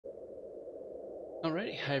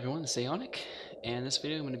Alrighty, hi everyone, this is Aonic, and in this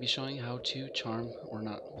video I'm going to be showing how to charm, or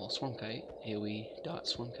not, well, swarm kite,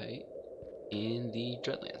 AOE.swarm kite, in the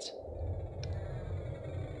Dreadlands.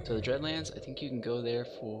 So the Dreadlands, I think you can go there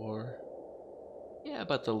for, yeah,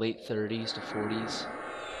 about the late 30s to 40s.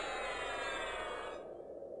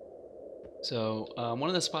 So one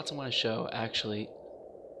of the spots I want to show, actually,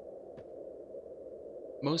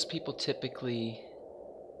 most people typically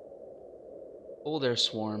pull their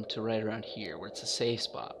swarm to right around here, where it's a safe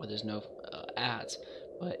spot, where there's no ads.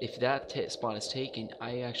 But if that spot is taken,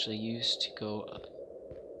 I actually used to go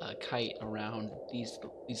a kite around these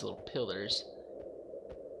little pillars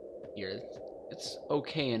here. It's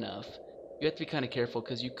okay enough. You have to be kind of careful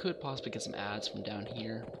because you could possibly get some ads from down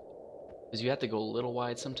here, because you have to go a little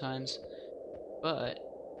wide sometimes. But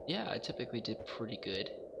yeah, I typically did pretty good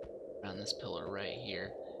around this pillar right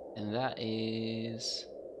here, and that is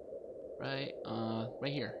right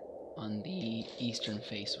here on the eastern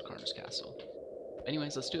face of Cardinal's Castle.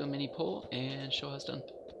 Anyways, let's do a mini pull and show how it's done.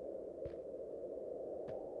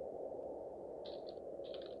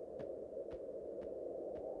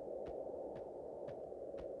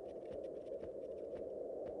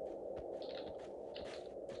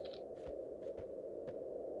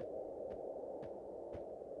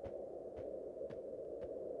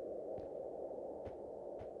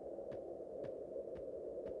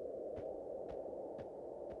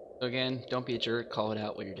 So again, don't be a jerk, call it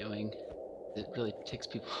out what you're doing. It really ticks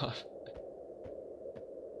people off.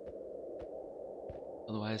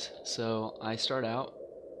 Otherwise, so I start out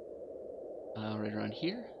right around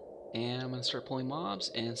here, and I'm going to start pulling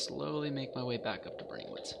mobs and slowly make my way back up to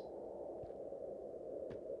Burning Woods.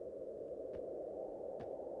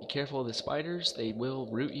 Be careful of the spiders, they will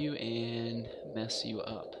root you and mess you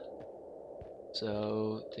up.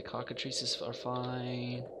 So the cockatrices are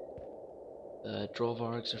fine. The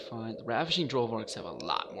Drollvargs are fine. The Ravishing Drollvargs have a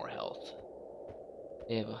lot more health.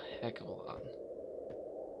 They have a heck of a lot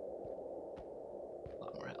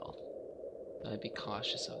more health. So I'd be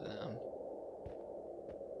cautious of them.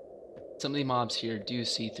 Some of the mobs here do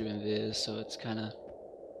see through invis, so it's kind of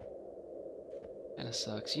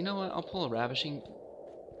sucks. You know what? I'll pull a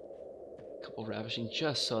couple Ravishing,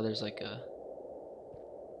 just so there's like a.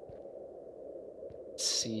 Let's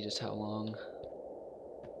see just how long.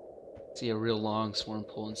 See a real long swarm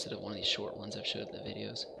pull instead of one of these short ones I've showed in the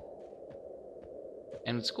videos.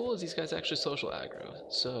 And what's cool is these guys actually social aggro.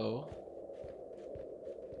 So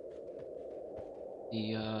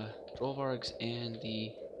the Drollvargs and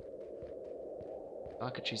the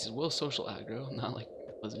cockatrices will social aggro, not like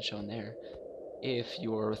it wasn't shown there, if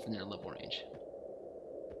you are within their level range.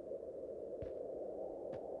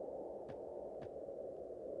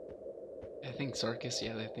 I think Sarkis,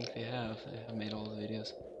 yeah, I think they have. They have made all the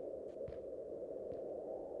videos.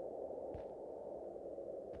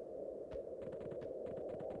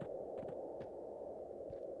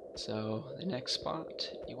 So the next spot,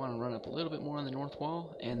 you want to run up a little bit more on the north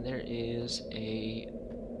wall, and there is a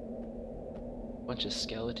bunch of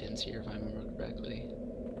skeletons here, if I remember correctly.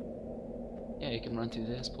 Yeah, you can run through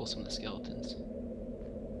this, pull some of the skeletons.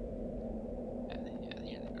 Yeah,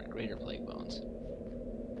 here they are, greater plague bones.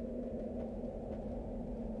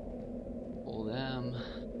 Pull them.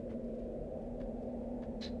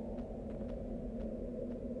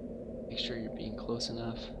 Make sure you're being close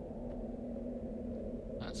enough.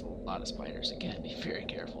 That's a lot of spiders. Again, be very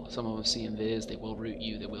careful. Some of them see invis, they will root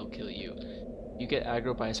you, they will kill you. You get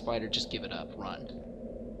aggroed by a spider, just give it up, run.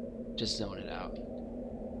 Just zone it out.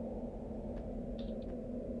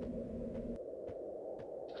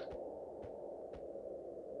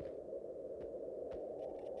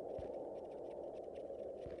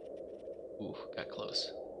 Ooh, got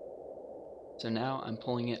close. So now I'm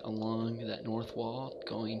pulling it along that north wall,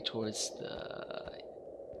 going towards the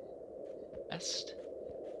west.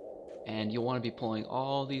 And you'll want to be pulling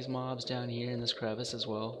all these mobs down here in this crevice as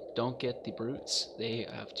well. Don't get the brutes, they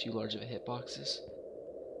have too large of a hitbox.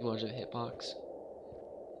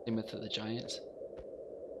 Same with the giants.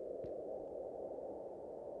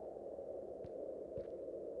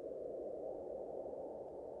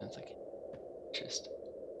 That's like just.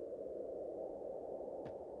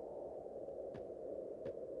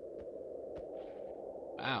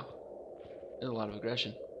 Wow, there's a lot of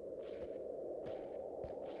aggression.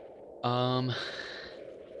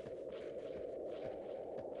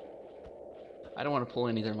 I don't want to pull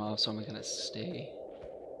any of their mobs, so I'm gonna stay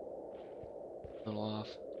a little off.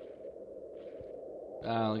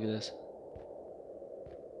 Ah, look at this.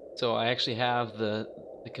 So I actually have the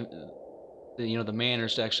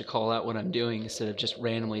manners to actually call out what I'm doing instead of just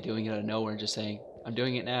randomly doing it out of nowhere and just saying I'm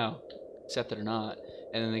doing it now, accept it or not,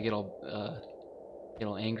 and then they get all Get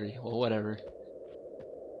all angry. Well, whatever.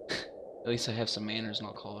 At least I have some manners and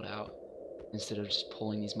I'll call it out. Instead of just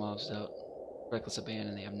pulling these mobs out. Reckless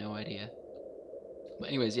abandon, they have no idea. But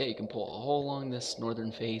anyways, yeah, you can pull all along this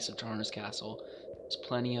northern face of Tarner's Castle. There's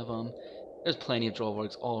plenty of them. There's plenty of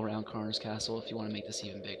Drollvargs all around Tarner's Castle if you want to make this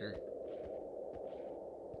even bigger.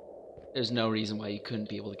 There's no reason why you couldn't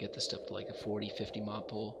be able to get this stuff to like a 40-50 mob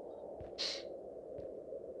pool.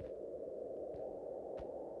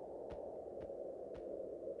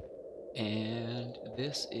 And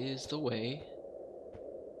this is the way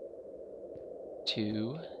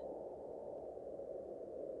to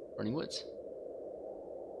Burning Woods.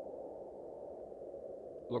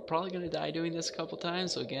 We're probably going to die doing this a couple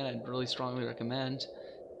times, so again, I'd really strongly recommend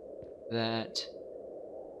that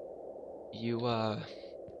you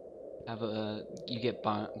you get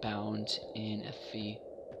bound in FV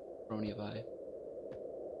Roniavi.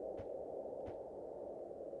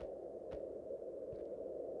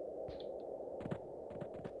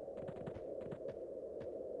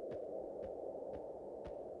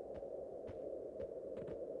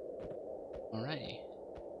 Alrighty.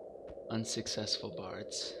 Unsuccessful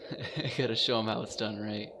bards. I gotta show them how it's done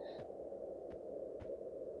right.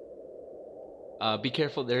 Be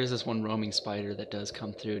careful, there is this one roaming spider that does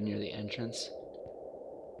come through near the entrance.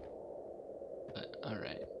 But,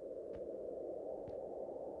 alright.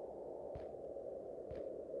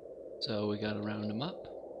 So we gotta round them up.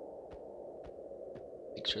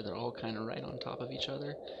 Make sure they're all kind of right on top of each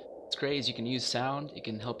other. What's great is you can use sound, it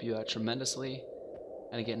can help you out tremendously.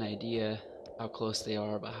 Kind of get an idea how close they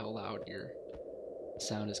are, about how loud your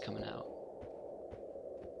sound is coming out.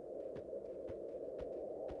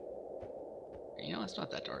 You know, it's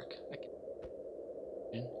not that dark.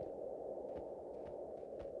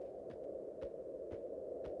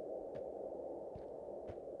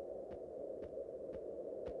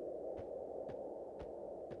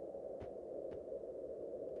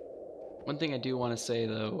 One thing I do want to say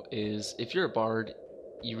though is if you're a bard,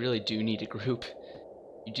 you really do need a group.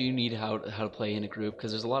 You do need how to play in a group,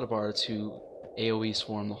 because there's a lot of bards who AOE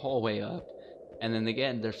swarm the whole way up, and then they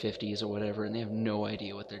get in their 50s or whatever, and they have no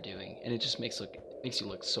idea what they're doing, and it just makes you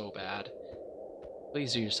look so bad.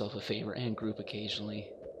 Please do yourself a favor and group occasionally,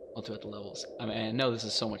 all throughout the levels. I mean, I know this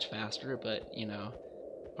is so much faster, but you know,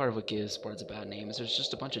 part of what gives bards a bad name is there's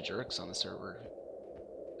just a bunch of jerks on the server.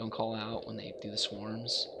 Don't call out when they do the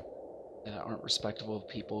swarms that aren't respectful of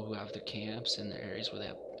people who have their camps in their areas where they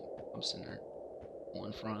have pumps in there.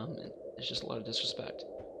 One from, and there's just a lot of disrespect.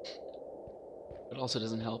 It also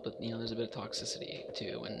doesn't help that, you know, there's a bit of toxicity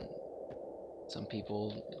too, and some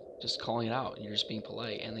people just calling it out and you're just being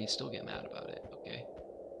polite and they still get mad about it. Okay,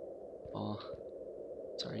 well,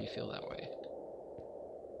 sorry you feel that way.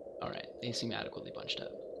 Alright, they seem adequately bunched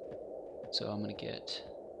up, so I'm gonna get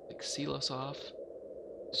Xelos off.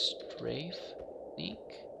 Strafe technique.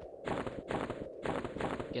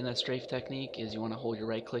 Again, that strafe technique is you want to hold your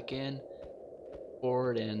right click in,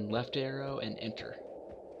 forward and left arrow, and enter.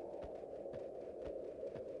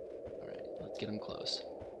 Alright, let's get them close.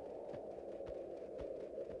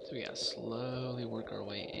 So we gotta slowly work our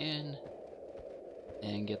way in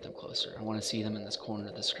and get them closer. I want to see them in this corner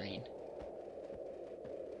of the screen.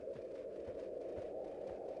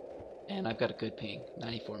 And I've got a good ping,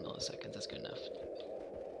 94 milliseconds, that's good enough.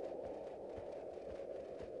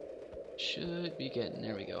 Should be getting,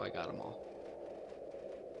 there we go, I got them all.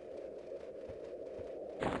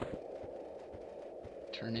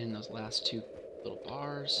 Turn in those last two little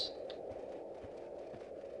bars.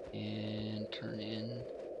 And turn in,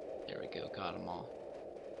 there we go, got them all.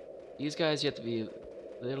 These guys, you have to be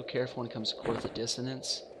a little careful when it comes to chords of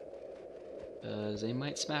dissonance, because they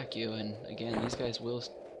might smack you, and again, these guys will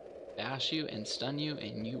bash you and stun you,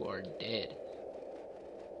 and you are dead.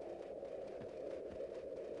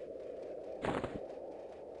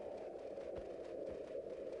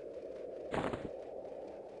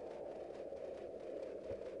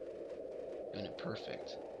 Doing it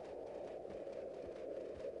perfect.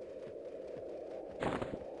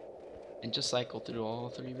 And just cycle through all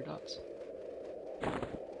 3 of your dots.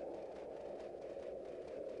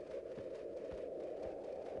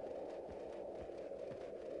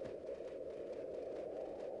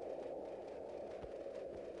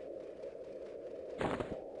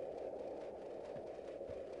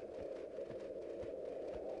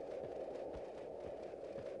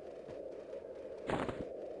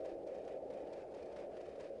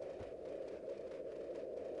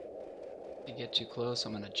 If you get too close,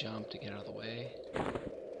 I'm going to jump to get out of the way.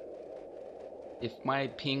 If my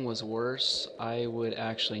ping was worse, I would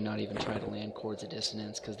actually not even try to land chords of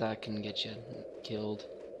dissonance, because that can get you killed.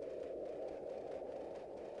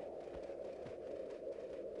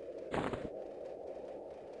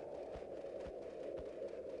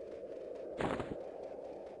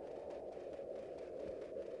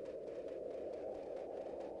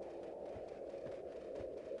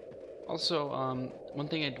 Also, one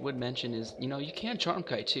thing I would mention is, you can charm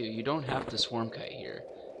kite too. You don't have to swarm kite here.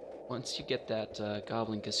 Once you get that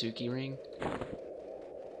Goblin Kasuki ring,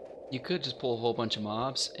 you could just pull a whole bunch of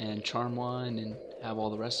mobs and charm one and have all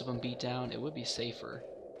the rest of them beat down. It would be safer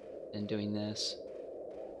than doing this.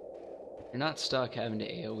 You're not stuck having to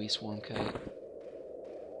AoE swarm kite.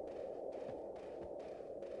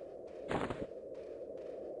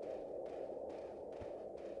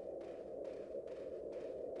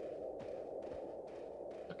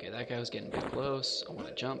 Okay, that guy was getting a bit close. I want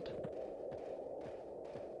to jump.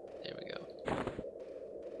 There we go.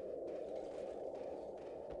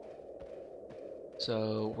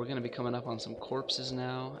 So we're going to be coming up on some corpses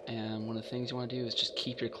now, and one of the things you want to do is just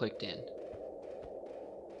keep your clicked in.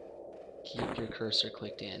 Keep your cursor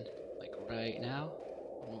clicked in. Like right now,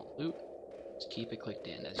 I won't loot. Just keep it clicked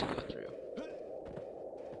in as you go through.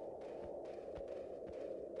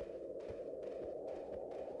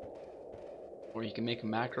 Or you can make a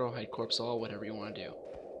macro, hide corpse all, whatever you want to do.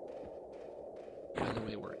 Either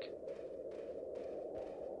way work.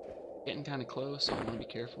 Getting kind of close, so I want to be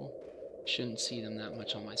careful. Shouldn't see them that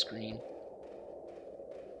much on my screen.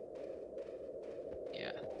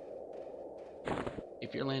 Yeah.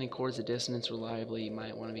 If you're landing chords of dissonance reliably, you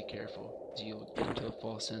might want to be careful, because you'll get into a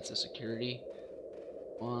false sense of security.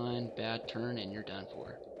 One bad turn and you're done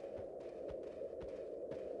for.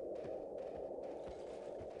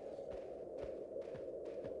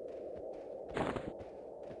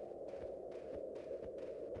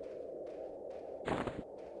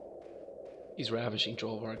 These ravishing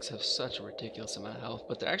trollbarks have such a ridiculous amount of health,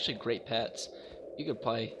 but they're actually great pets. You could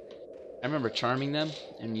play. I remember charming them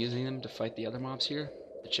and using them to fight the other mobs here,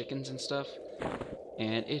 the chickens and stuff,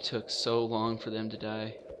 and it took so long for them to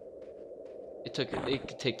die. They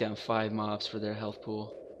could take down 5 mobs for their health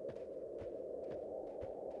pool.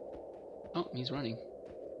 Oh, he's running.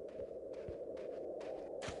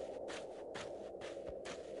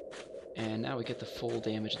 And now we get the full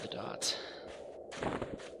damage of the dots.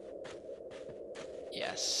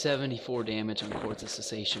 Yeah, 74 damage on Chords of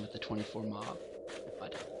Cessation with the 24 mob.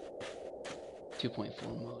 But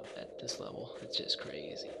 2.4 mob at this level. It's just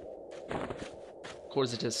crazy.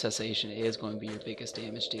 Chords of Cessation is going to be your biggest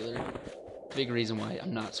damage dealer. The big reason why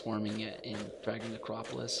I'm not swarming it in Dragon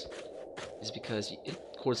Necropolis is because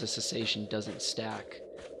Chords of Cessation doesn't stack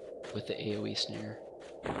with the AoE snare.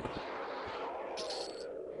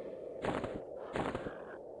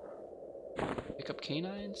 Pick up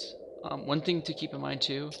canines. One thing to keep in mind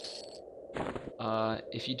too,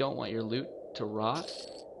 if you don't want your loot to rot,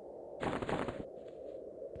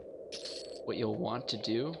 what you'll want to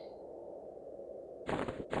do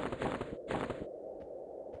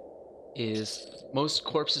is, most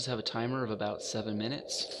corpses have a timer of about 7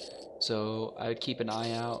 minutes, so I would keep an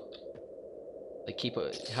eye out, like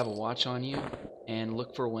have a watch on you, and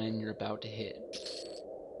look for when you're about to hit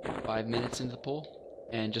 5 minutes into the pull,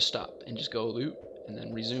 and just stop and just go loot and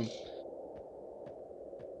then resume.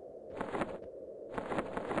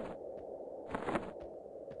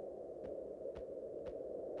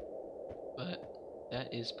 But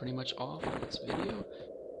that is pretty much all for this video.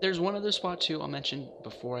 There's one other spot too I'll mention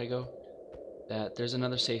before I go. That there's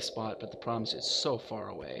another safe spot, but the problem is it's so far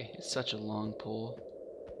away. It's such a long pull.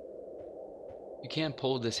 You can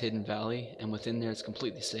pull this hidden valley, and within there it's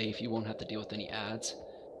completely safe. You won't have to deal with any ads.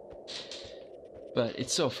 But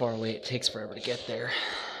it's so far away, it takes forever to get there.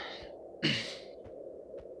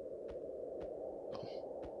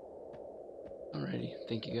 Alrighty,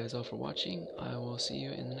 thank you guys all for watching. I will see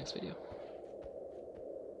you in the next video.